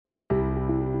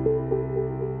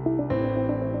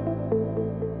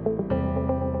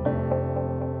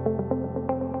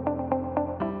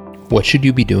What should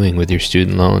you be doing with your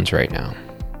student loans right now?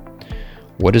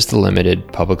 What is the limited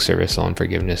public service loan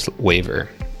forgiveness waiver,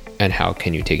 and how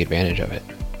can you take advantage of it?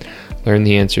 Learn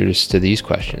the answers to these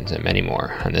questions and many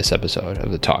more on this episode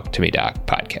of the Talk to Me Doc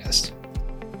podcast.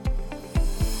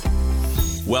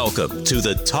 Welcome to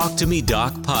the Talk to Me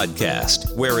Doc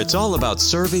podcast, where it's all about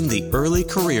serving the early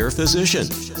career physician.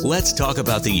 Let's talk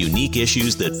about the unique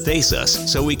issues that face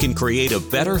us so we can create a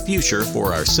better future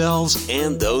for ourselves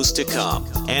and those to come.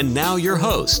 And now your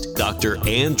host, Dr.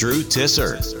 Andrew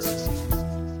Tisser.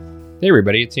 Hey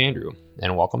everybody, it's Andrew,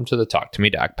 and welcome to the Talk to Me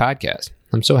Doc podcast.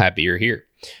 I'm so happy you're here.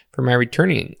 For my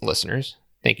returning listeners,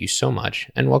 thank you so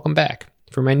much, and welcome back.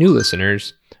 For my new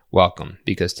listeners, welcome,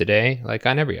 because today, like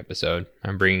on every episode,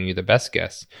 I'm bringing you the best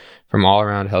guests from all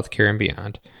around healthcare and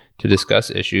beyond to discuss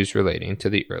issues relating to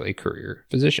the early career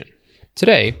physician.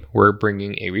 Today, we're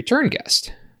bringing a return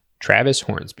guest, Travis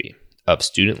Hornsby of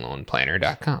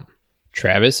StudentLoanPlanner.com.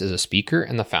 Travis is a speaker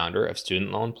and the founder of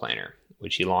Student Loan Planner,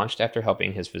 which he launched after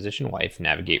helping his physician wife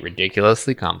navigate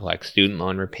ridiculously complex student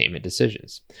loan repayment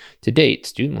decisions. To date,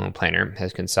 Student Loan Planner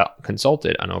has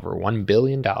consulted on over $1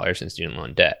 billion in student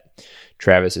loan debt.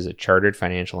 Travis is a chartered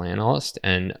financial analyst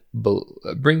and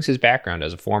brings his background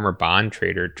as a former bond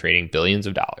trader trading billions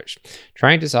of dollars.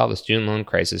 Trying to solve the student loan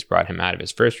crisis brought him out of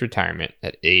his first retirement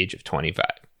at the age of 25.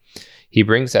 He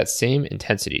brings that same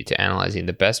intensity to analyzing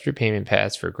the best repayment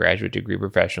paths for graduate degree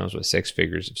professionals with six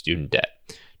figures of student debt.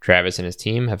 Travis and his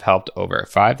team have helped over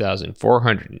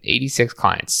 5,486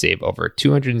 clients save over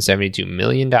 $272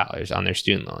 million on their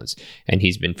student loans, and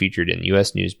he's been featured in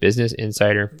U.S. News Business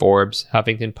Insider, Forbes,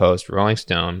 Huffington Post, Rolling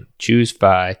Stone,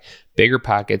 ChooseFi, Bigger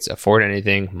Pockets, Afford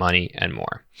Anything, Money, and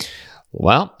more.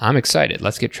 Well, I'm excited.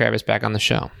 Let's get Travis back on the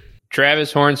show.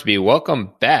 Travis Hornsby,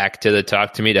 welcome back to the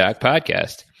Talk to Me Doc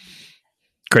podcast.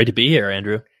 Great to be here,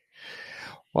 Andrew.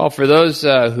 Well, for those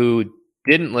who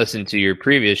didn't listen to your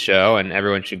previous show, and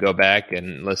everyone should go back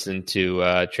and listen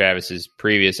to Travis's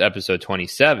previous episode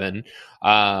 27.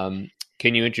 Can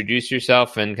you introduce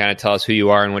yourself and kind of tell us who you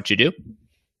are and what you do?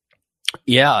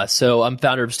 Yeah, so I'm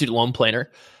founder of Student Loan Planner.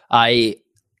 I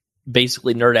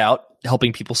basically nerd out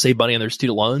helping people save money on their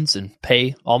student loans and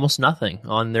pay almost nothing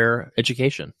on their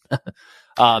education.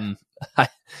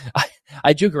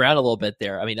 I joke around a little bit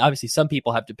there. I mean, obviously some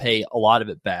people have to pay a lot of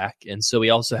it back. And so we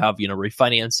also have,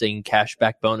 refinancing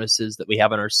cashback bonuses that we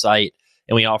have on our site.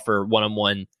 And we offer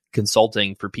one-on-one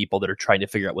consulting for people that are trying to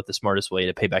figure out what the smartest way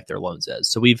to pay back their loans is.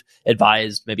 So we've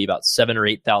advised maybe about 7,000 or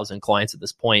 8,000 clients at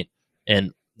this point,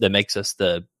 and that makes us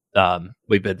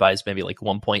we've advised maybe like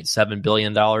 $1.7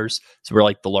 billion. So we're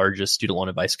like the largest student loan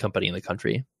advice company in the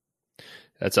country.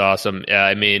 That's awesome. Yeah,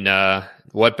 I mean,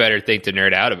 what better thing to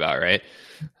nerd out about, right?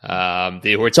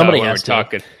 We're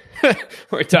talking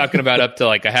about up to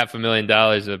like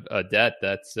 $500,000 of debt.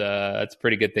 That's a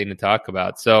pretty good thing to talk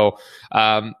about. So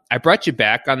I brought you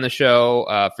back on the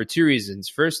show for two reasons.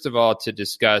 First of all, to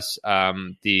discuss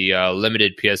the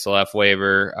limited PSLF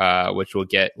waiver, which we'll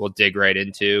dig right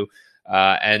into.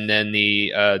 And then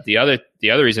the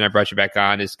other reason I brought you back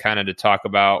on is kind of to talk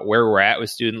about where we're at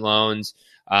with student loans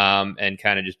and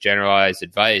kind of just generalized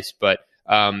advice. But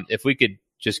if we could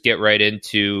just get right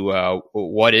into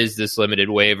what is this limited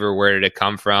waiver, where did it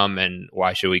come from, and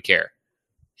why should we care?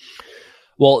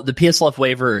 Well, the PSLF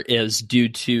waiver is due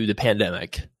to the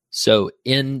pandemic. So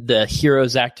in the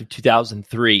HEROES Act of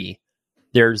 2003,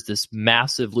 there's this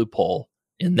massive loophole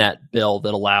in that bill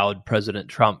that allowed President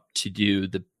Trump to do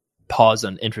the pause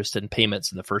on interest and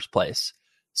payments in the first place.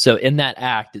 So in that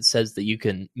act, it says that you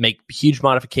can make huge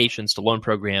modifications to loan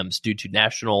programs due to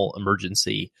national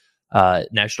emergency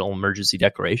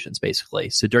declarations, basically.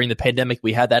 So during the pandemic,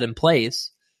 we had that in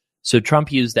place. So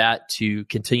Trump used that to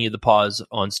continue the pause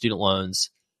on student loans,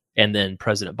 and then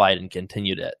President Biden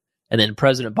continued it. And then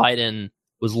President Biden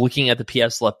was looking at the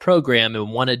PSLF program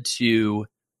and wanted to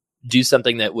do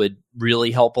something that would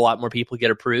really help a lot more people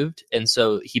get approved. And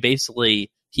so he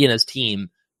and his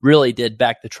team really did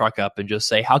back the truck up and just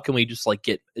say, how can we just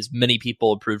get as many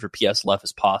people approved for PSLF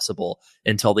as possible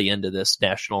until the end of this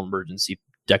national emergency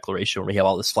declaration where we have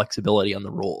all this flexibility on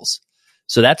the rules.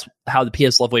 So that's how the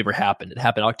PSLF waiver happened. It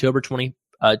happened October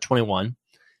 2021,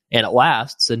 and it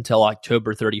lasts until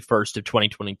October 31st of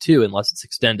 2022 unless it's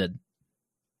extended.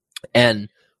 And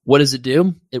what does it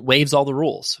do? It waives all the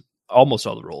rules, almost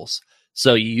all the rules.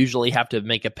 So you usually have to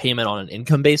make a payment on an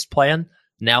income-based plan.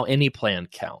 Now any plan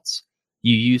counts.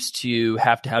 You used to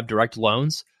have direct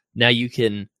loans. Now you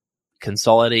can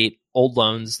consolidate old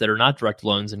loans that are not direct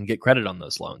loans and get credit on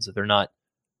those loans if they're not,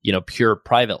 pure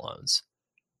private loans.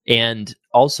 And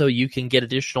also you can get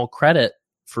additional credit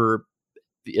for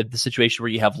the situation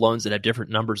where you have loans that have different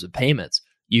numbers of payments.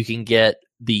 You can get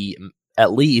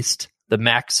at least the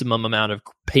maximum amount of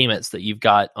payments that you've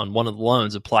got on one of the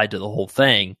loans applied to the whole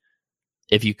thing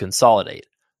if you consolidate.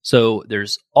 So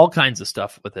there's all kinds of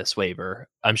stuff with this waiver.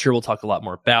 I'm sure we'll talk a lot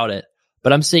more about it,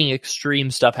 but I'm seeing extreme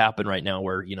stuff happen right now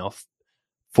where,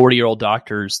 40-year-old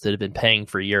doctors that have been paying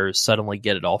for years suddenly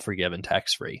get it all forgiven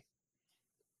tax-free.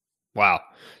 Wow.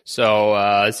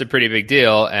 So it's a pretty big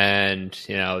deal, and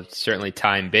certainly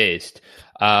time-based.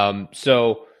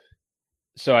 So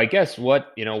I guess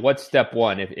what's step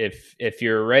one? If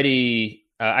you're ready,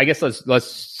 I guess let's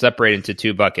separate into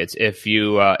two buckets. If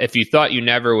you thought you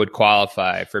never would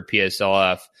qualify for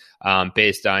PSLF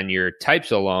based on your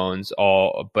types of loans,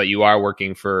 but you are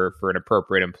working for an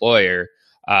appropriate employer,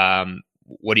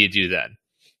 what do you do then?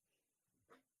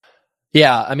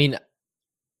 Yeah, I mean,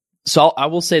 so I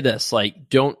will say this,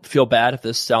 don't feel bad if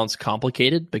this sounds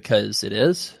complicated, because it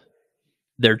is.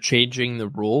 They're changing the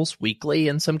rules weekly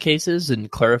in some cases and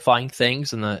clarifying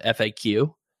things in the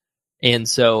FAQ. And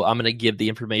so I'm going to give the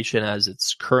information as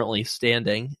it's currently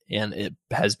standing, and it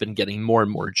has been getting more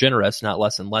and more generous, not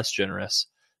less and less generous.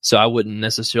 So I wouldn't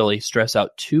necessarily stress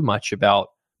out too much about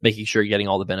making sure you're getting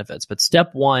all the benefits. But step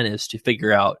one is to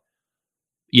figure out,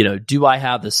 do I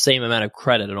have the same amount of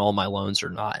credit on all my loans or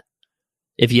not?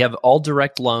 If you have all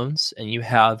direct loans and you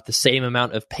have the same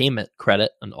amount of payment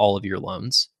credit on all of your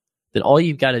loans, then all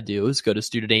you've got to do is go to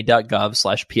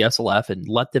studentaid.gov/PSLF and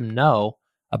let them know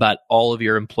about all of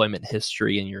your employment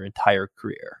history and your entire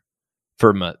career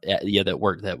from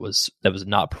that was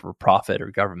not for profit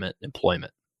or government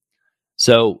employment.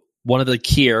 So one of the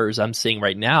key errors I'm seeing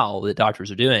right now that doctors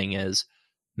are doing is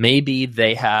maybe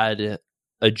they had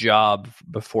a job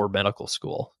before medical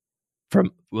school,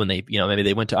 from when they, maybe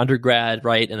they went to undergrad,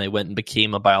 right? And they went and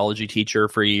became a biology teacher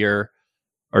for a year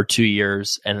or 2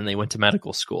 years. And then they went to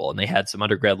medical school and they had some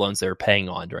undergrad loans they were paying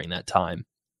on during that time.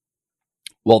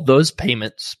 Well, those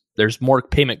payments, there's more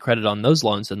payment credit on those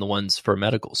loans than the ones for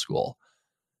medical school.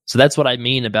 So that's what I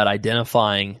mean about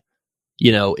identifying,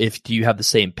 if do you have the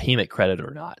same payment credit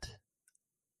or not.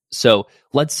 So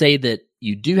let's say that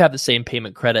you do have the same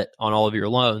payment credit on all of your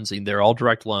loans and they're all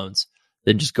direct loans,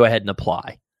 then just go ahead and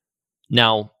apply.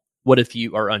 Now, what if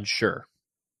you are unsure?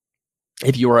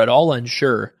 If you are at all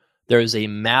unsure, there is a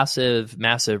massive,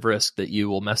 massive risk that you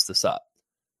will mess this up.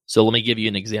 So let me give you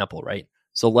an example, right?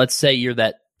 So let's say you're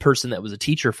that person that was a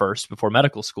teacher first before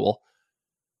medical school.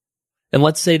 And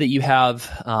let's say that you have,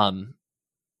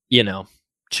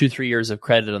 2-3 years of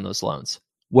credit on those loans.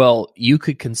 Well, you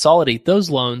could consolidate those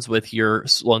loans with your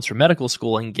loans for medical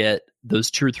school and get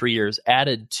those 2 or 3 years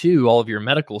added to all of your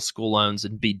medical school loans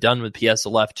and be done with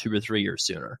PSLF 2 or 3 years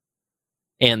sooner.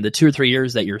 And the 2 or 3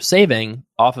 years that you're saving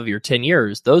off of your 10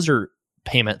 years, those are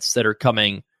payments that are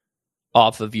coming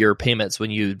off of your payments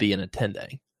when you would be an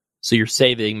attending. So you're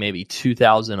saving maybe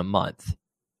 $2,000 a month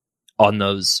on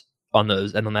those and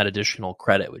on that additional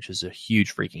credit, which is a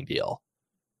huge freaking deal.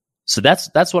 So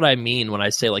that's what I mean when I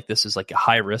say this is a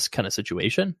high risk kind of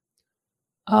situation.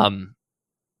 Let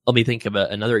me think of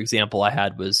another example I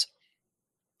had was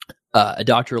a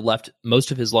doctor left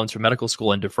most of his loans from medical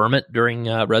school in deferment during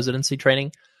residency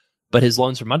training, but his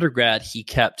loans from undergrad he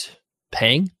kept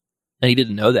paying, and he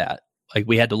didn't know that.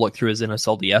 We had to look through his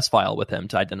NSLDS file with him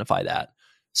to identify that.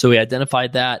 So we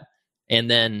identified that, and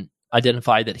then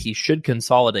identified that he should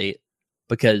consolidate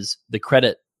because the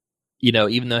credit,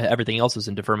 even though everything else is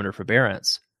in deferment or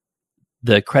forbearance,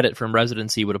 the credit from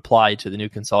residency would apply to the new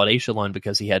consolidation loan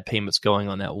because he had payments going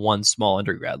on that one small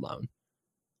undergrad loan.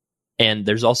 And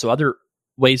there's also other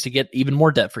ways to get even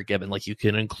more debt forgiven. You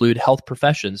can include health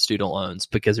profession student loans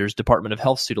because there's Department of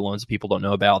Health student loans that people don't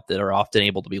know about that are often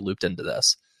able to be looped into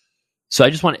this. So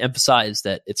I just want to emphasize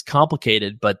that it's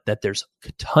complicated, but that there's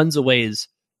tons of ways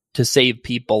to save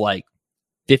people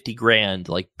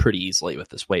 $50,000 pretty easily with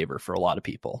this waiver for a lot of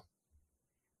people.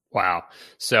 Wow.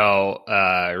 So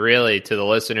really, to the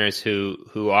listeners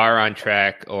who are on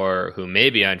track or who may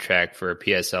be on track for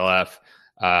PSLF,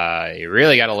 you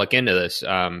really got to look into this.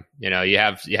 You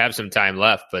have some time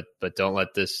left, but don't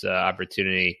let this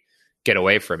opportunity get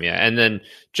away from you. And then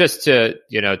just to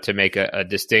make a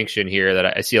distinction here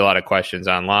that I see a lot of questions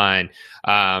online,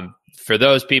 for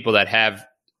those people that have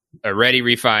already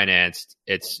refinanced,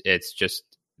 it's just,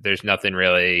 there's nothing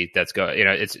really that's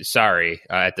it's sorry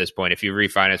at this point. If you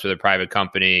refinance with a private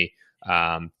company,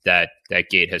 that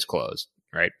gate has closed,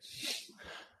 right?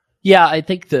 Yeah, I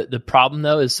think the problem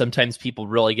though is sometimes people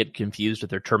really get confused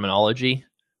with their terminology.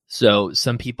 So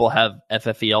some people have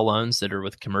FFEL loans that are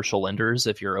with commercial lenders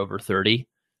if you're over 30,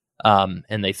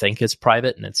 and they think it's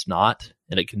private and it's not,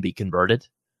 and it can be converted.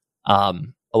 A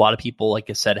lot of people, like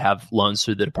I said, have loans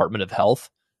through the Department of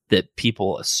Health that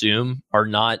people assume are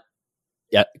not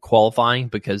yet qualifying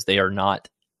because they are not,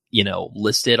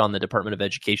 listed on the Department of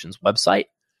Education's website,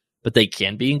 but they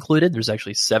can be included. There's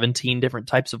actually 17 different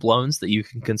types of loans that you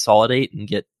can consolidate and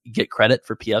get credit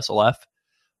for PSLF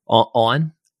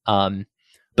on.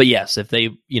 But yes, if they,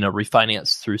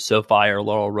 refinance through SoFi or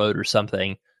Laurel Road or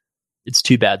something, it's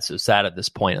too bad, so sad at this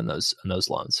point on those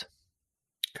loans.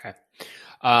 Okay.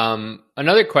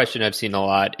 Another question I've seen a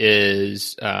lot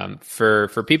is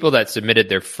for people that submitted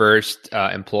their first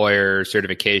employer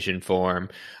certification form.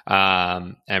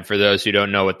 And for those who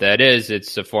don't know what that is,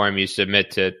 it's a form you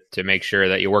submit to make sure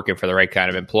that you're working for the right kind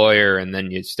of employer, and then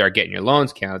you start getting your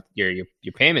loans your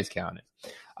payments counted.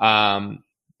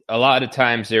 A lot of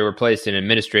times they were placed in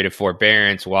administrative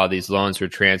forbearance while these loans were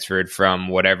transferred from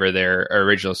whatever their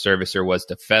original servicer was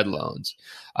to Fed loans.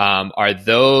 Are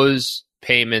those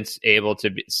payments able to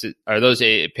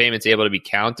be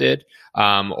counted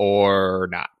or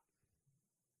not?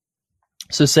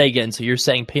 So say again. So you're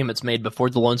saying payments made before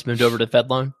the loans moved over to Fed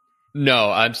loan?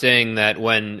 No, I'm saying that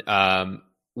when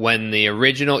the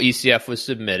original ECF was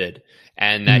submitted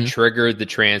and that triggered the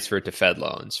transfer to Fed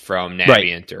loans from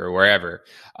Navient or wherever,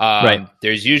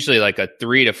 there's usually like a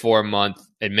 3 to 4 month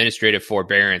administrative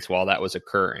forbearance while that was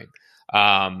occurring.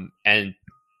 And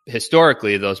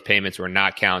historically, those payments were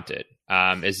not counted.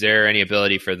 Is there any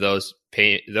ability for those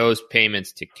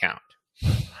payments to count?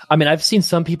 I mean, I've seen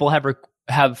some people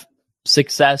have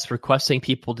success requesting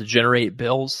people to generate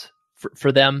bills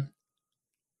for them.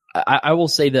 I will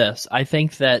say this. I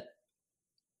think that,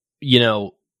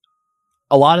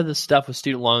 a lot of the stuff with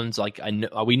student loans, like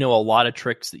we know a lot of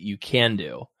tricks that you can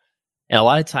do. And a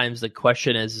lot of times the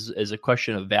question is a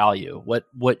question of value.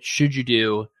 What should you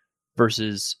do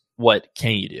versus what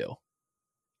can you do?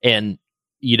 And,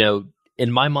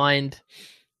 in my mind,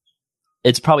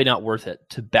 it's probably not worth it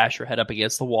to bash your head up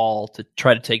against the wall, to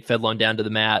try to take Fed loan down to the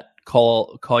mat,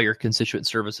 call your constituent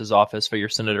services office for your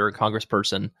senator or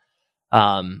congressperson,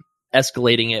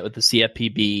 escalating it with the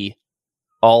CFPB,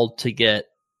 all to get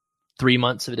 3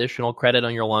 months of additional credit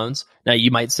on your loans. Now you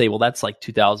might say, well, that's like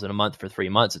 $2,000 a month for 3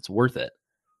 months. It's worth it.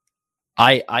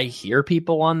 I hear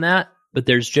people on that, but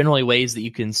there's generally ways that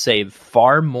you can save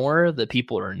far more that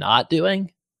people are not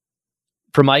doing,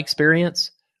 from my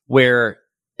experience, where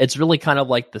it's really kind of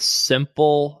like the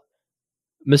simple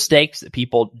mistakes that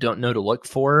people don't know to look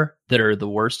for that are the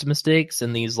worst mistakes.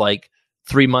 And these like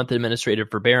 3 month administrative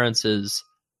forbearances,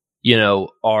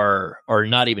 are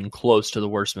not even close to the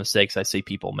worst mistakes I see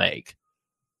people make.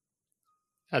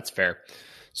 That's fair.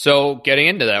 So getting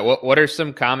into that, what are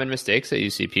some common mistakes that you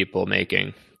see people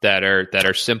making that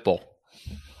are simple?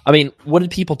 I mean, what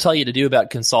did people tell you to do about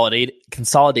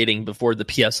consolidating before the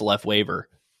PSLF waiver?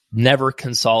 Never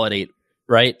consolidate,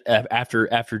 right?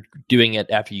 After doing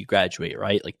it after you graduate,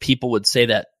 right? Like people would say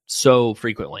that so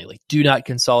frequently, like do not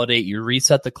consolidate. You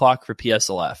reset the clock for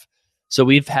PSLF. So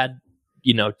we've had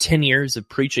 10 years of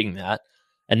preaching that,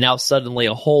 and now suddenly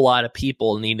a whole lot of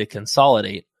people need to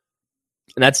consolidate.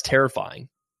 And that's terrifying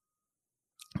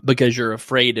because you're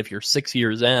afraid if you're 6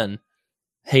 years in,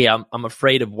 hey, I'm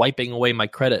afraid of wiping away my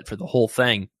credit for the whole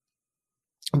thing.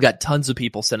 I've got tons of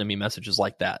people sending me messages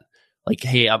like that. Like,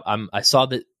 hey, I saw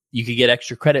that you could get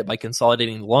extra credit by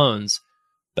consolidating loans,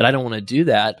 but I don't want to do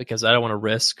that because I don't want to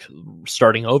risk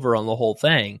starting over on the whole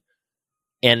thing.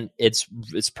 And it's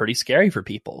pretty scary for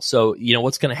people. So,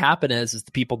 what's going to happen is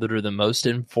the people that are the most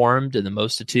informed and the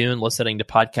most attuned listening to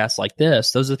podcasts like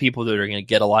this, those are the people that are going to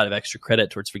get a lot of extra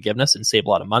credit towards forgiveness and save a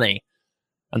lot of money.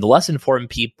 And the less informed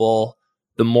people,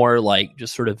 the more like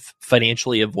just sort of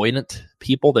financially avoidant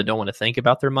people that don't want to think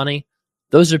about their money,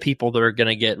 those are people that are going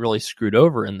to get really screwed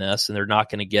over in this, and they're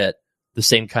not going to get the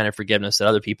same kind of forgiveness that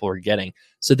other people are getting.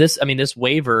 So this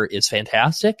waiver is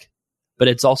fantastic, but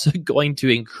it's also going to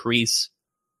increase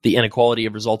the inequality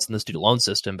of results in the student loan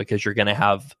system because you're going to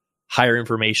have higher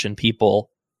information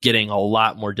people getting a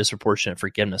lot more disproportionate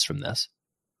forgiveness from this.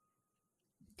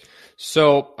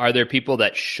 So are there people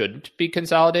that shouldn't be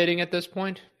consolidating at this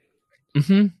point?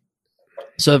 Mm-hmm.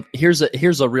 So here's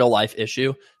a real life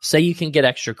issue. Say you can get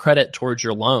extra credit towards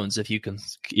your loans if you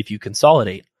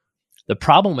consolidate. The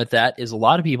problem with that is a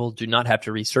lot of people do not have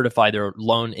to recertify their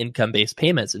loan income-based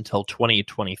payments until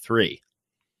 2023.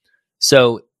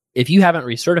 So if you haven't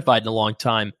recertified in a long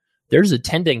time, there's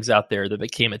attendings out there that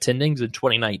became attendings in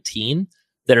 2019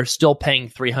 that are still paying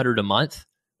 $300 a month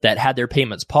that had their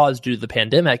payments paused due to the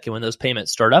pandemic. And when those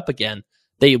payments start up again,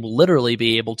 they will literally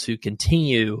be able to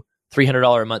continue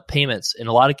 $300 a month payments in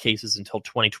a lot of cases until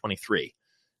 2023.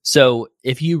 So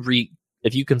if you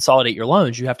consolidate your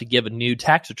loans, you have to give a new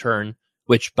tax return,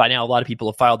 which by now a lot of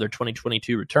people have filed their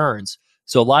 2022 returns.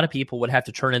 So a lot of people would have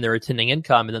to turn in their attending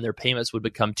income, and then their payments would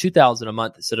become $2,000 a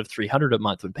month instead of $300 a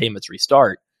month when payments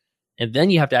restart. And then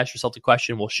you have to ask yourself the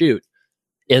question, well, shoot,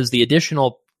 is the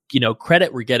additional,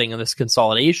 credit we're getting in this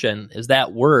consolidation, is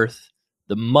that worth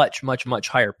the much, much, much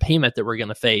higher payment that we're going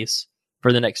to face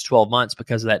for the next 12 months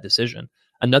because of that decision?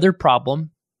 Another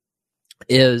problem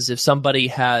is if somebody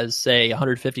has, say,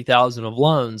 $150,000 of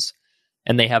loans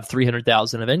and they have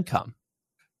 $300,000 of income.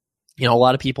 A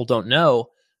lot of people don't know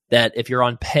that if you're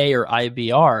on pay or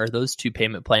IVR, those two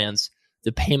payment plans,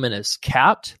 the payment is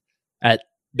capped at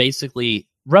basically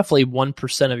roughly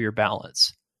 1% of your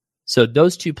balance. So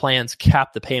those two plans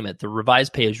cap the payment. The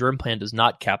revised pay-as-you-earn plan does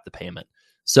not cap the payment.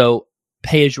 So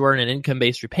pay-as-you-earn and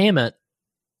income-based repayment,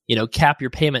 cap your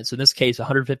payments. So in this case,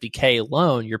 $150K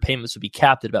loan, your payments would be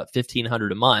capped at about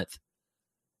 $1,500 a month.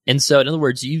 And so in other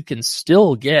words, you can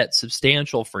still get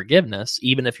substantial forgiveness,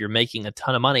 even if you're making a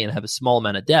ton of money and have a small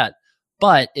amount of debt.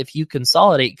 But if you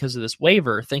consolidate because of this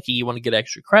waiver, thinking you want to get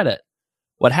extra credit,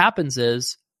 what happens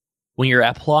is when you're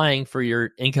applying for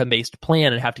your income-based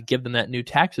plan and have to give them that new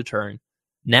tax return,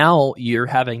 now you're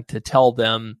having to tell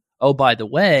them, oh, by the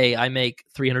way, I make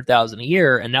 $300,000 a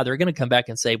year. And now they're going to come back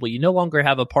and say, well, you no longer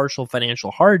have a partial financial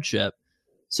hardship.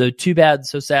 So too bad,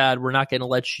 so sad. We're not going to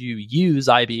let you use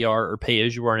IVR or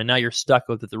pay-as-you-earn. And now you're stuck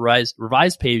with the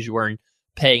revised pay-as-you-earn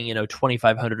paying,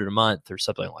 $2,500 a month or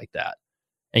something like that.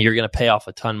 And you're going to pay off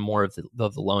a ton more of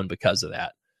the loan because of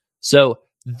that. So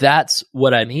that's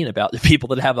what I mean about the people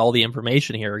that have all the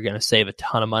information here are going to save a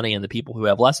ton of money, and the people who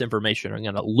have less information are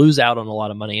going to lose out on a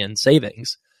lot of money in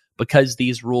savings because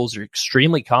these rules are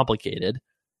extremely complicated.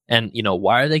 And,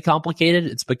 why are they complicated?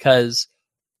 It's because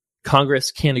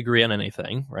Congress can't agree on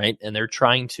anything, right? And they're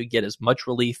trying to get as much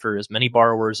relief for as many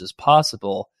borrowers as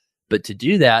possible. But to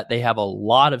do that, they have a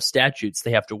lot of statutes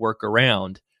they have to work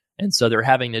around. And so they're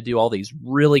having to do all these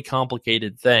really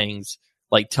complicated things,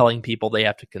 like telling people they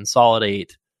have to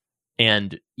consolidate.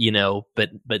 And,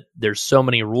 but there's so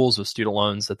many rules with student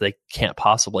loans that they can't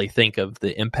possibly think of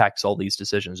the impacts all these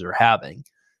decisions are having.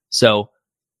 So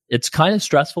it's kind of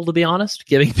stressful, to be honest,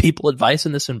 giving people advice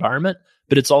in this environment,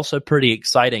 but it's also pretty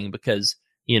exciting because,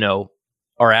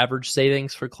 our average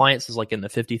savings for clients is like in the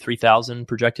 53,000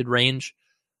 projected range.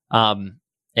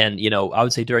 And, I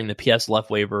would say during the PSLF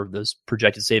waiver, those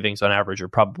projected savings on average are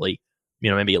probably,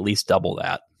 maybe at least double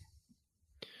that.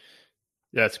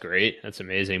 That's great. That's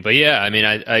amazing. But yeah, I mean,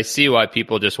 I see why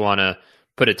people just want to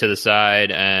put it to the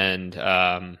side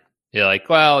and, you're like,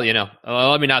 well,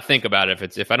 let me not think about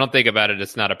it. If I don't think about it,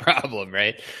 it's not a problem,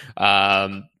 right?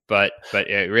 But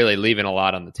really leaving a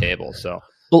lot on the table. So,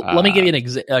 well, let me give you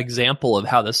an example of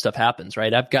how this stuff happens,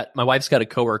 right? My wife's got a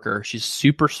coworker. She's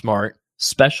super smart,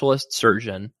 specialist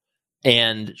surgeon,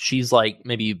 and she's like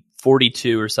maybe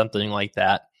 42 or something like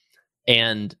that.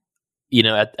 And,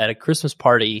 at a Christmas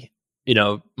party,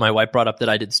 my wife brought up that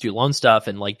I did student loan stuff,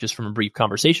 and like just from a brief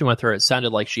conversation with her, it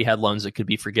sounded like she had loans that could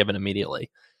be forgiven immediately.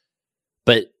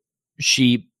 But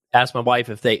she asked my wife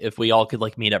if we all could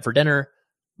like meet up for dinner.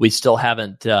 We still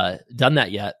haven't done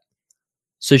that yet.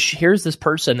 So here's this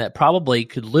person that probably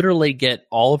could literally get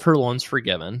all of her loans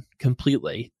forgiven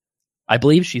completely. I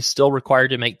believe she's still required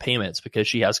to make payments because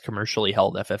she has commercially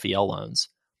held FFEL loans.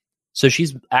 So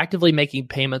she's actively making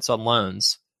payments on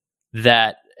loans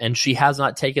and she has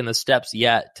not taken the steps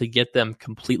yet to get them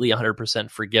completely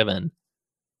 100% forgiven,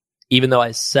 even though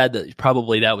I said that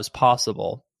probably that was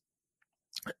possible.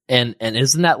 And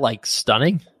isn't that like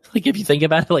stunning? Like if you think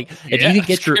about it, like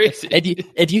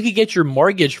if you could get your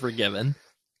mortgage forgiven,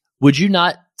 would you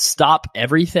not stop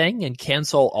everything and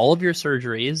cancel all of your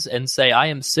surgeries and say, I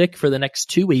am sick for the next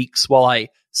 2 weeks while I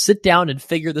sit down and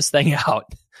figure this thing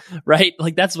out? Right?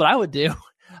 Like that's what I would do.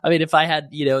 I mean, if I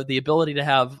had, the ability to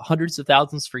have hundreds of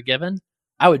thousands forgiven,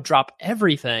 I would drop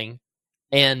everything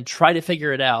and try to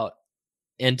figure it out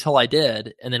until I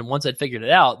did. And then once I'd figured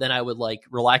it out, then I would like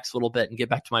relax a little bit and get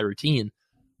back to my routine.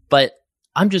 But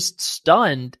I'm just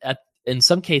stunned at, in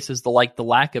some cases, the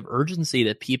lack of urgency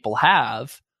that people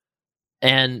have.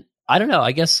 And I don't know,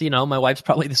 I guess, my wife's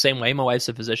probably the same way. My wife's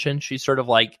a physician. She's sort of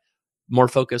like more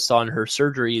focused on her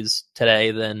surgeries today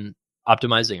than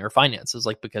optimizing her finances,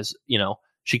 like because,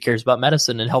 she cares about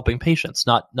medicine and helping patients,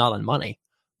 not on money.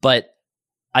 But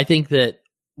I think that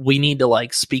we need to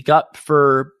like speak up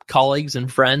for colleagues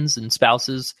and friends and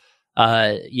spouses,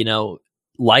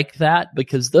 like that,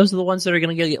 because those are the ones that are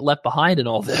going to get left behind in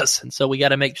all this. And so we got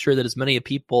to make sure that as many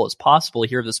people as possible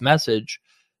hear this message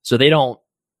so they don't,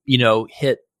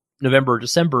 hit November or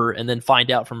December and then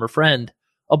find out from a friend,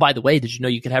 oh, by the way, did you know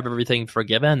you could have everything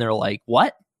forgiven? They're like,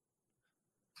 what?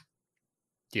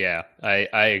 Yeah, I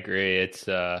agree. It's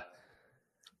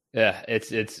Yeah,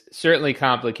 it's certainly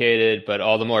complicated, but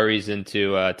all the more reason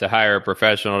to hire a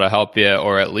professional to help you,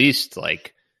 or at least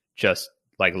just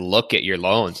look at your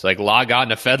loans, log on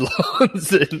to Fed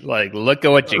Loans and look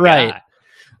at what you got.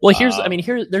 Well,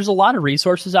 there's a lot of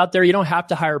resources out there. You don't have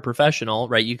to hire a professional,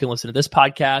 right? You can listen to this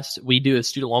podcast. We do a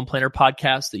student loan planner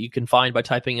podcast that you can find by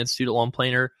typing in student loan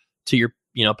planner to your,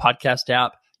 podcast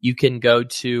app. You can go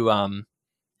to, some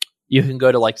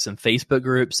Facebook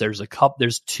groups.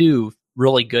 There's two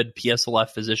really good PSLF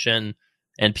physician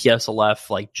and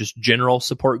PSLF, just general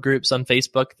support groups on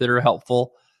Facebook that are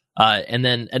helpful. And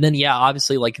then, yeah,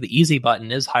 obviously the easy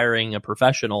button is hiring a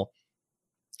professional.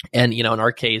 And, in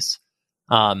our case,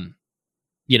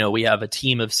 we have a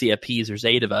team of CFPs. There's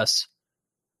 8 of us,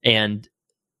 and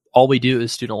all we do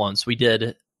is student loans.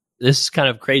 This is kind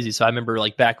of crazy. So I remember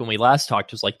back when we last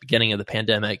talked, it was beginning of the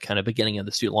pandemic, kind of beginning of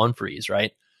the student loan freeze,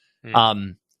 right?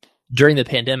 During the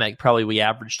pandemic, probably we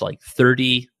averaged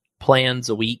 30 plans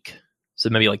a week. So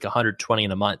maybe 120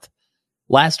 in a month.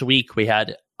 Last week we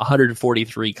had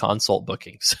 143 consult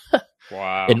bookings.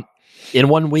 Wow. In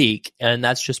 1 week. And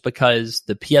that's just because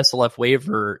the PSLF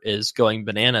waiver is going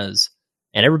bananas,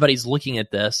 and everybody's looking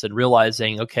at this and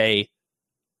realizing, okay,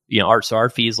 our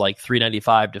fee is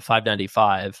 $395 to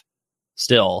 $595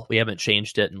 still. We haven't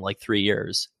changed it in 3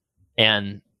 years.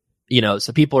 And,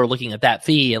 so people are looking at that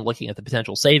fee and looking at the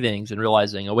potential savings and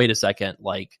realizing, oh, wait a second,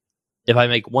 if I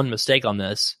make one mistake on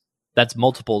this, that's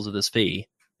multiples of this fee.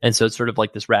 And so it's sort of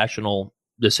this rational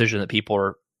decision that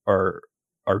people are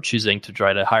choosing to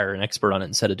try to hire an expert on it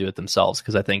instead of do it themselves.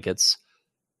 Because I think it's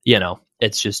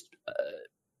just,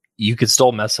 you could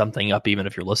still mess something up even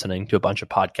if you're listening to a bunch of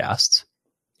podcasts.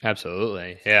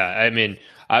 Absolutely. Yeah. I mean,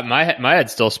 my head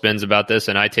still spins about this,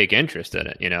 and I take interest in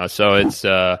it, so it's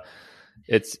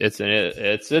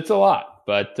a lot,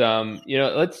 but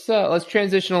let's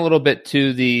transition a little bit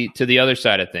to the other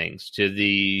side of things, to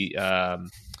the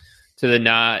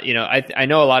not, I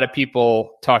know a lot of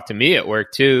people talk to me at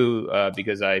work too,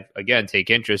 because I, again, take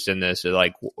interest in this.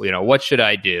 They're what should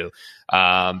I do?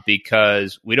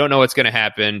 Because we don't know what's going to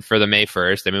happen for the May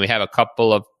 1st. I mean, we have a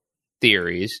couple of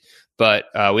theories, but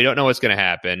we don't know what's going to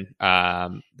happen.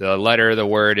 The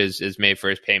word is May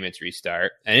 1st payments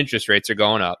restart, and interest rates are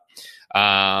going up.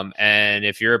 And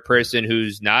if you're a person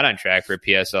who's not on track for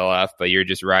PSLF, but you're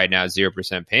just riding out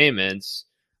 0% payments,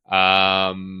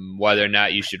 whether or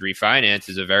not you should refinance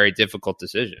is a very difficult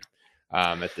decision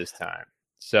at this time.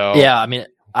 So yeah, I mean,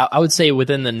 I would say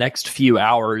within the next few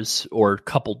hours or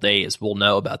couple days, we'll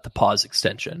know about the pause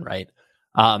extension, right?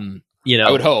 I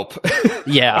would hope.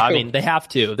 Yeah, I mean, they have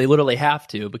to. They literally have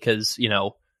to, because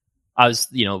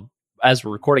as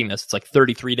we're recording this, it's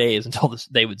 33 days until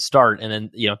they would start, and then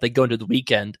if they go into the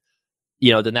weekend,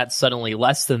 then that's suddenly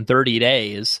less than 30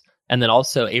 days. And then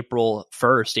also April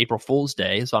 1st, April Fool's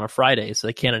Day is on a Friday, so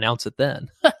they can't announce it then.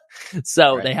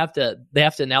 So right. they have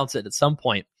to announce it at some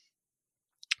point.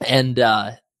 And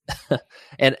so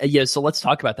let's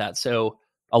talk about that. So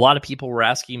a lot of people were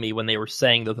asking me when they were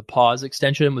saying that the pause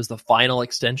extension was the final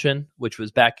extension, which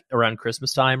was back around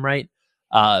Christmas time, right?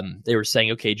 They were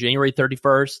saying, okay, January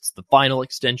 31st, it's the final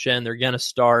extension. They're going to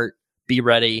start, be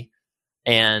ready.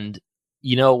 And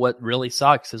what really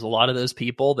sucks is a lot of those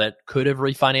people that could have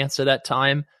refinanced at that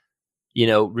time,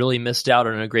 really missed out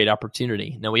on a great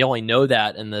opportunity. Now, we only know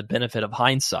that in the benefit of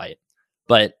hindsight,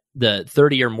 but the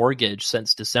 30-year mortgage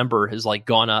since December has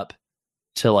gone up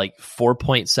to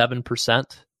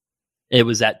 4.7%. It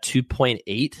was at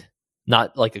 2.8,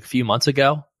 not a few months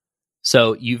ago.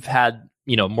 So you've had,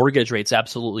 mortgage rates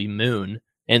absolutely moon,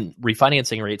 and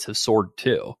refinancing rates have soared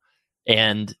too.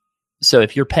 And so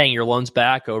if you're paying your loans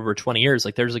back over 20 years,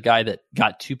 there's a guy that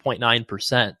got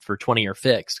 2.9% for 20-year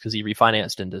fixed because he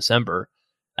refinanced in December.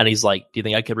 And he's like, do you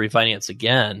think I could refinance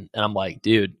again? And I'm like,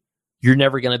 dude, you're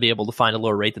never going to be able to find a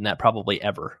lower rate than that, probably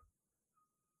ever.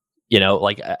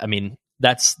 I mean,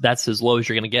 that's as low as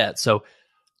you're going to get. So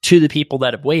to the people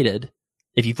that have waited,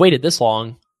 if you've waited this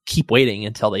long, keep waiting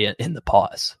until they end the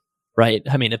pause, right?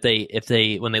 I mean, if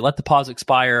they when they let the pause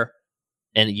expire,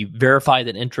 and you verify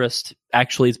that interest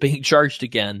actually is being charged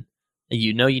again, and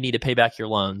you need to pay back your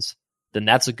loans, then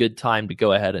that's a good time to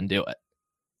go ahead and do it.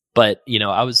 But,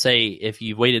 I would say if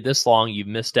you've waited this long, you've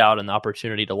missed out on the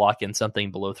opportunity to lock in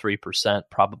something below 3%,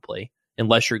 probably,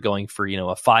 unless you're going for, a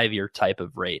 5-year type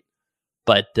of rate.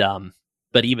 But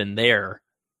even there,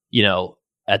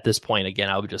 at this point, again,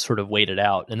 I would just sort of wait it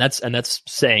out. And that's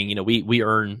saying, we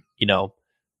earn,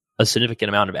 a significant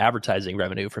amount of advertising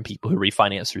revenue from people who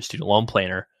refinance through Student Loan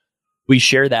Planner. We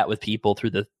share that with people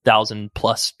through the $1,000+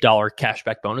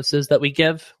 cashback bonuses that we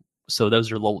give. So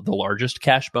those are the largest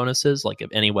cash bonuses, of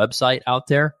any website out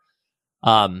there.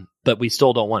 but we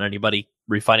still don't want anybody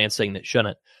refinancing that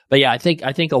shouldn't. But yeah, I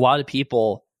think a lot of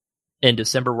people in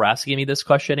December were asking me this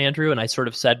question, Andrew, and I sort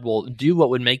of said, well, do what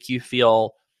would make you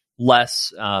feel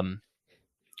less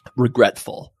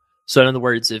regretful. So in other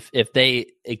words, if they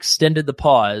extended the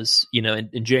pause,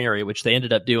 in January, which they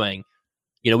ended up doing,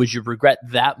 would you regret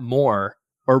that more,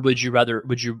 or would you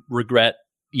regret,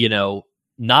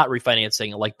 not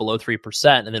refinancing like below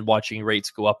 3% and then watching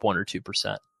rates go up 1 or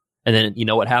 2%? And then,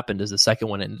 what happened is the second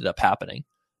one ended up happening.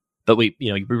 But we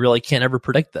really can't ever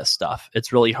predict this stuff.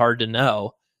 It's really hard to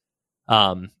know.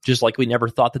 Just like we never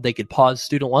thought that they could pause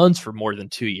student loans for more than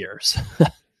 2 years.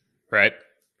 Right.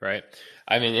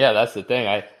 I mean, yeah, that's the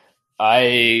thing.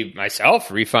 I myself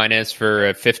refinanced for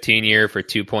a 15-year for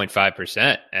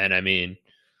 2.5%. And I mean,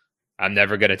 I'm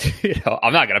never going to,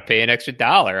 I'm not going to pay an extra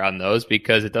dollar on those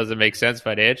because it doesn't make sense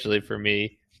financially for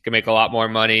me. I can make a lot more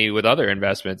money with other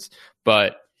investments.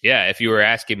 But yeah, if you were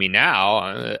asking me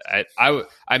now,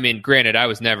 I mean, granted, I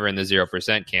was never in the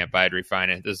 0% camp. I had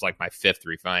refinanced. This is like my 5th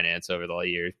refinance over the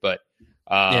years, but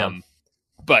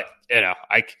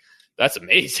that's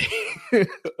amazing.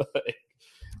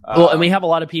 Well, and we have a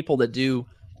lot of people that do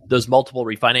those multiple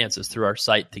refinances through our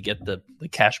site to get the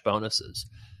cash bonuses.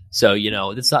 So,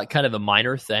 it's not kind of a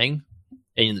minor thing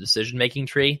in the decision-making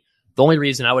tree. The only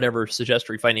reason I would ever suggest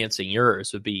refinancing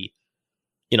yours would be,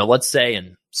 let's say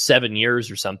in 7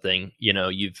 years or something,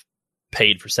 you've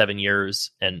paid for 7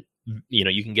 years and,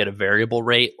 you can get a variable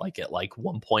rate like at like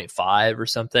 1.5 or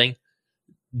something.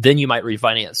 Then you might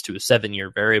refinance to a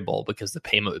 7-year variable because the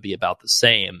payment would be about the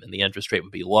same and the interest rate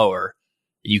would be lower.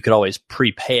 You could always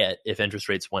prepay it if interest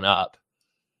rates went up.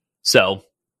 So,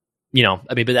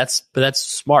 but that's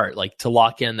smart, like to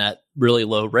lock in that really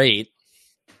low rate.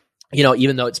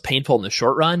 Even though it's painful in the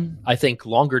short run, I think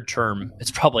longer term, it's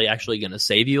probably actually going to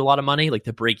save you a lot of money. Like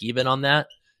the break even on that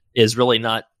is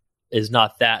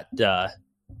not that,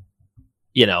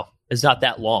 is not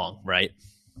that long, right?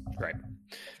 Right.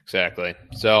 Exactly.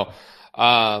 So,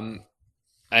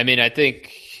 I mean, I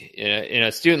think,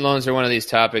 student loans are one of these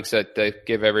topics that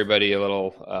give everybody a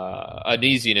little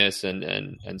uneasiness,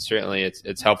 and certainly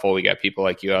it's helpful. We got people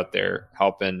like you out there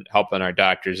helping our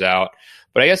doctors out.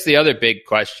 But I guess the other big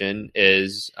question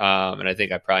is, and I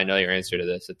think I probably know your answer to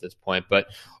this at this point, but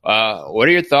what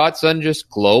are your thoughts on just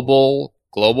global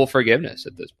forgiveness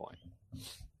at this point?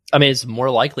 I mean, it's more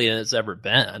likely than it's ever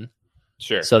been.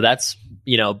 Sure. So that's,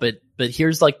 but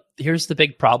here's the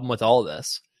big problem with all of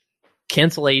this.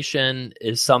 Cancellation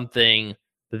is something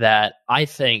that I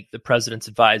think the president's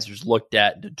advisors looked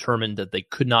at and determined that they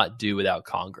could not do without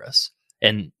Congress.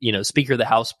 And, Speaker of the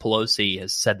House Pelosi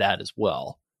has said that as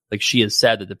well. Like she has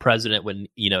said that the president would,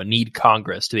 need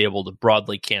Congress to be able to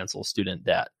broadly cancel student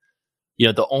debt.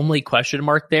 The only question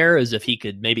mark there is if he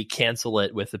could maybe cancel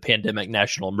it with the Pandemic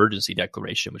National Emergency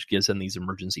Declaration, which gives him these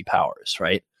emergency powers,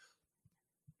 right?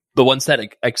 But once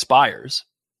that expires,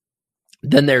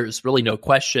 then there's really no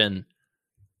question.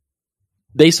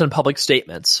 Based on public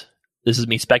statements, this is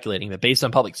me speculating, but based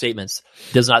on public statements,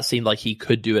 it does not seem like he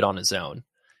could do it on his own,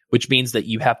 which means that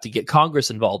you have to get Congress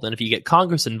involved. And if you get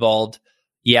Congress involved,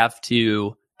 you have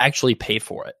to actually pay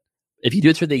for it. If you do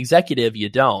it through the executive, you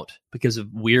don't because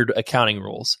of weird accounting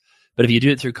rules. But if you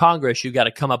do it through Congress, you've got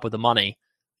to come up with the money.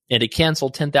 And to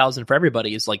cancel $10,000 for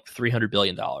everybody is like $300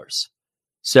 billion.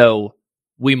 So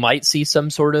we might see some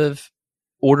sort of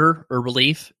order or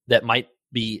relief that might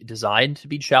be designed to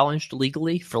be challenged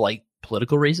legally for like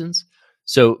political reasons.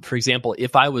 So, for example,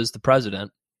 if I was the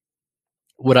president,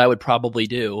 what I would probably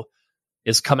do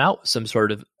is come out with some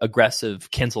sort of aggressive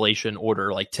cancellation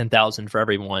order, like 10,000 for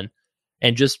everyone,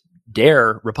 and just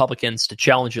dare Republicans to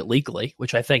challenge it legally,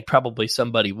 which I think probably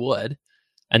somebody would.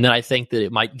 And then I think that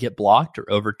it might get blocked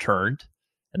or overturned,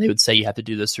 and they would say you have to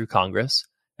do this through Congress.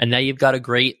 And now you've got a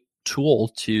great tool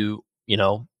to,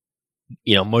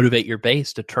 motivate your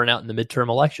base to turn out in the midterm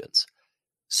elections.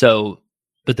 So,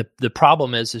 but the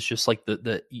problem is just like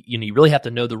you really have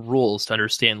to know the rules to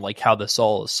understand like how this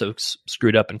all is so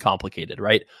screwed up and complicated,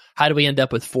 right? How do we end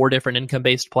up with 4 different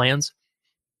income-based plans?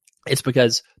 It's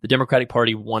because the Democratic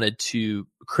Party wanted to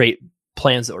create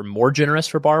plans that were more generous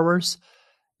for borrowers,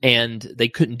 and they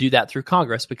couldn't do that through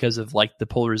Congress because of like the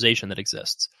polarization that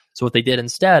exists. So what they did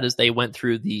instead is they went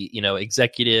through the,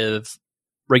 executive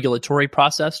regulatory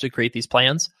process to create these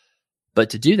plans. But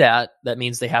to do that, that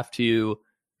means they have to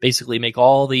basically make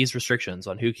all these restrictions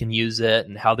on who can use it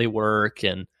and how they work.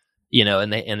 And,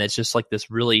 and it's just like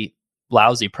this really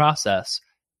lousy process.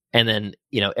 And then,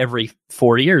 every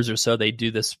 4 years or so, they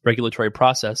do this regulatory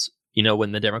process,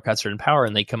 when the Democrats are in power,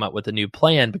 and they come up with a new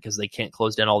plan because they can't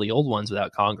close down all the old ones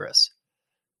without Congress.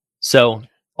 So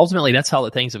ultimately, that's how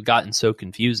the things have gotten so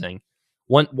confusing.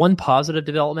 One positive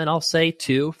development I'll say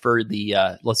too for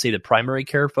the let's say the primary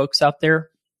care folks out there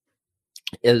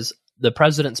is the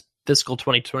president's fiscal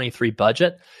 2023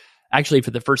 budget actually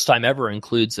for the first time ever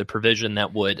includes a provision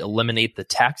that would eliminate the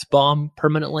tax bomb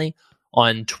permanently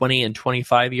on 20 and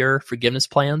 25 year forgiveness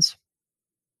plans.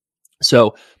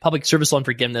 So public service loan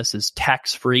forgiveness is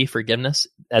tax-free forgiveness.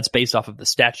 That's based off of the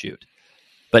statute.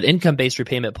 But income-based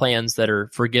repayment plans that are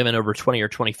forgiven over 20 or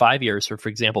 25 years, or for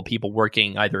example, people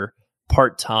working either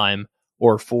part-time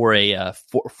or for a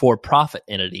for-profit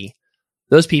entity,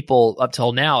 those people up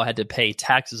till now had to pay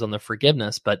taxes on the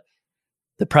forgiveness, but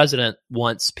the president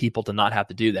wants people to not have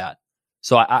to do that.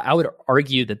 So I would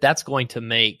argue that that's going to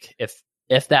make, if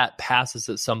that passes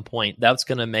at some point, that's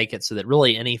going to make it so that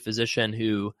really any physician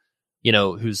who,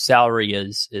 whose salary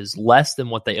is less than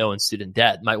what they owe in student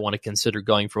debt might want to consider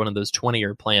going for one of those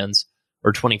 20-year plans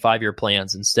or 25-year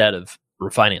plans instead of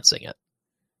refinancing it.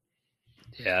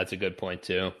 Yeah, that's a good point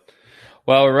too.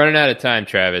 Well, we're running out of time,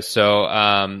 Travis. So,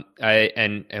 and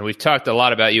we've talked a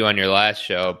lot about you on your last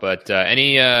show, but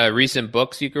any recent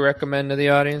books you could recommend to the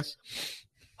audience?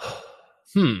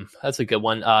 That's a good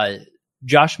one.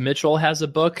 Josh Mitchell has a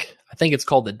book. I think it's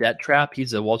called The Debt Trap.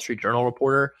 He's a Wall Street Journal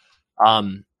reporter.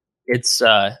 It's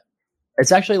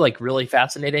actually like really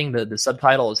fascinating. The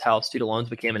subtitle is How Student Loans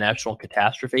Became a National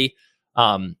Catastrophe.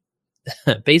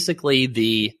 Basically,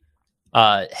 the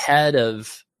head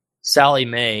of Sallie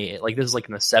Mae, like this is like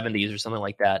in the 70s or something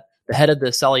like that. The head of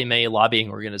the Sallie Mae lobbying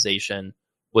organization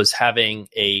was having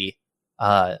a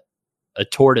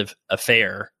torrid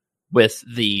affair with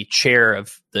the chair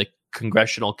of the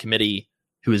congressional committee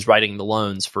who was writing the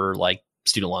loans for like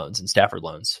student loans and Stafford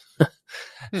loans.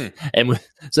 And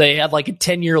so they had like a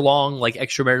 10-year long like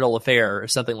extramarital affair or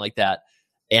something like that.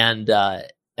 And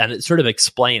it sort of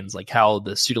explains like how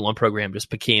the student loan program just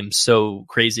became so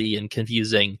crazy and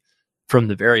confusing from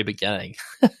the very beginning.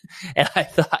 And I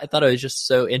thought it was just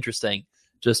so interesting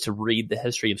just to read the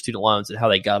history of student loans and how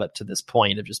they got up to this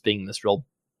point of just being this real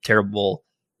terrible,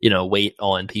 weight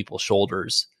on people's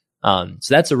shoulders. So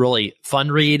that's a really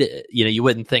fun read. You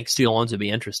wouldn't think student loans would be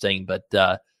interesting, but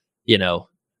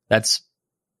that's,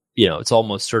 it's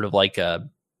almost sort of like a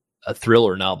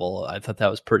thriller novel. I thought that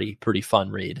was pretty fun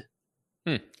read.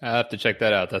 I'll have to check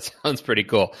that out. That sounds pretty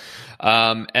cool.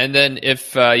 And then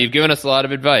if you've given us a lot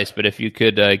of advice, but if you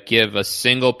could give a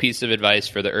single piece of advice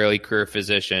for the early career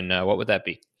physician, what would that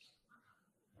be?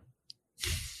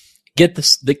 Get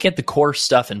the core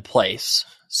stuff in place.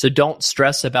 So don't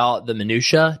stress about the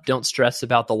minutia. Don't stress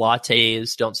about the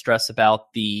lattes. Don't stress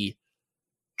about the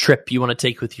trip you want to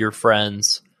take with your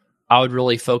friends. I would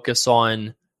really focus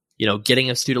on, getting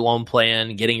a student loan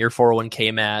plan, getting your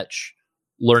 401k match,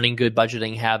 learning good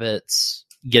budgeting habits,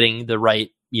 getting the right,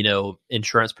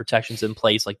 insurance protections in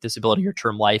place, like disability or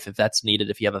term life, if that's needed,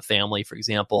 if you have a family, for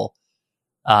example,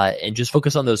 and just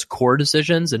focus on those core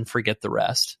decisions and forget the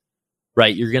rest,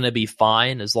 right? You're going to be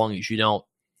fine as long as you don't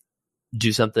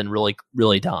do something really,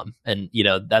 really dumb. And,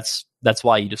 that's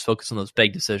why you just focus on those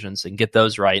big decisions and get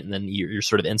those right. And then you're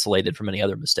sort of insulated from any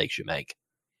other mistakes you make.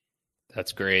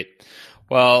 That's great.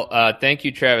 Well, thank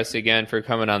you, Travis, again for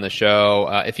coming on the show.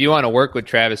 If you want to work with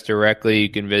Travis directly, you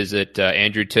can visit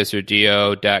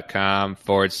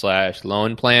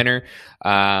andrewtisserdeo.com/loan planner.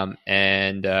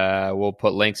 And we'll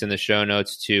put links in the show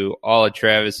notes to all of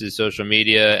Travis's social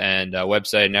media and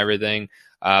website and everything.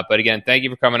 But again, thank you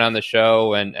for coming on the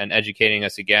show and educating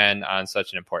us again on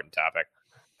such an important topic.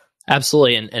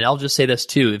 Absolutely. And I'll just say this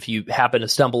too. If you happen to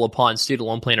stumble upon Student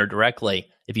Loan Planner directly,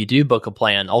 if you do book a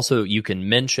plan, also you can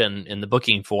mention in the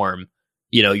booking form,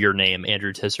 your name,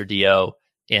 Andrew Tisserdeo,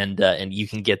 and you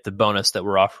can get the bonus that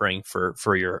we're offering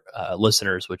for your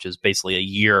listeners, which is basically a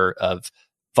year of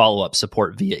follow-up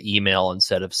support via email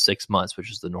instead of 6 months,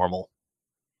 which is the normal.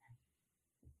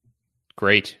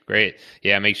 Great.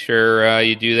 Yeah, make sure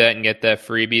you do that and get that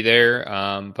freebie there.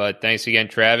 But thanks again,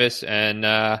 Travis,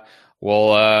 and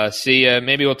we'll see.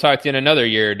 Maybe we'll talk to you in another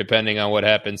year, depending on what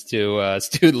happens to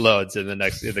student loans in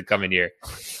the coming year,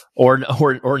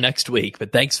 or next week.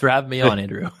 But thanks for having me on,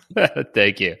 Andrew.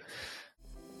 Thank you.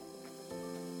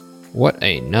 What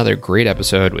another great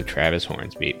episode with Travis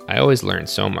Hornsby. I always learn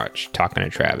so much talking to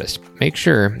Travis. Make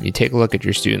sure you take a look at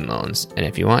your student loans. And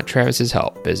if you want Travis's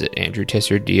help, visit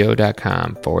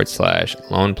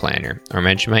andrewtisserdeo.com/loan planner or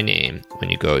mention my name when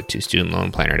you go to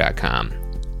studentloanplanner.com.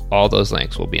 All those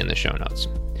links will be in the show notes.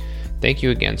 Thank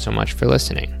you again so much for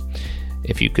listening.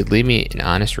 If you could leave me an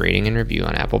honest rating and review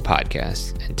on Apple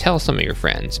Podcasts and tell some of your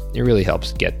friends, it really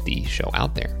helps get the show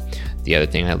out there. The other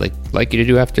thing I'd like you to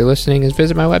do after listening is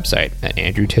visit my website at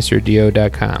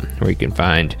andrewtisserdeo.com, where you can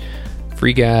find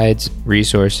free guides,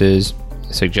 resources,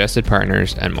 suggested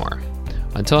partners, and more.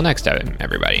 Until next time,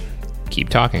 everybody, keep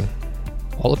talking.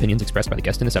 All opinions expressed by the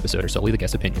guest in this episode are solely the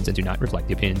guest's opinions and do not reflect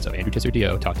the opinions of Andrew Tisser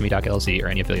DO, Talk to Me Doc LLC, or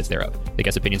any affiliates thereof. The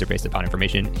guest's opinions are based upon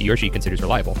information he or she considers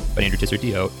reliable, but Andrew Tisser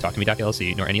DO, Talk to Me Doc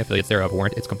LLC, nor any affiliates thereof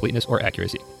warrant its completeness or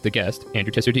accuracy. The guest,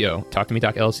 Andrew Tisser DO, Talk to Me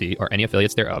Doc LLC, or any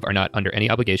affiliates thereof are not under any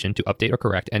obligation to update or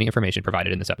correct any information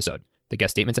provided in this episode. The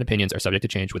guest statements and opinions are subject to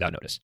change without notice.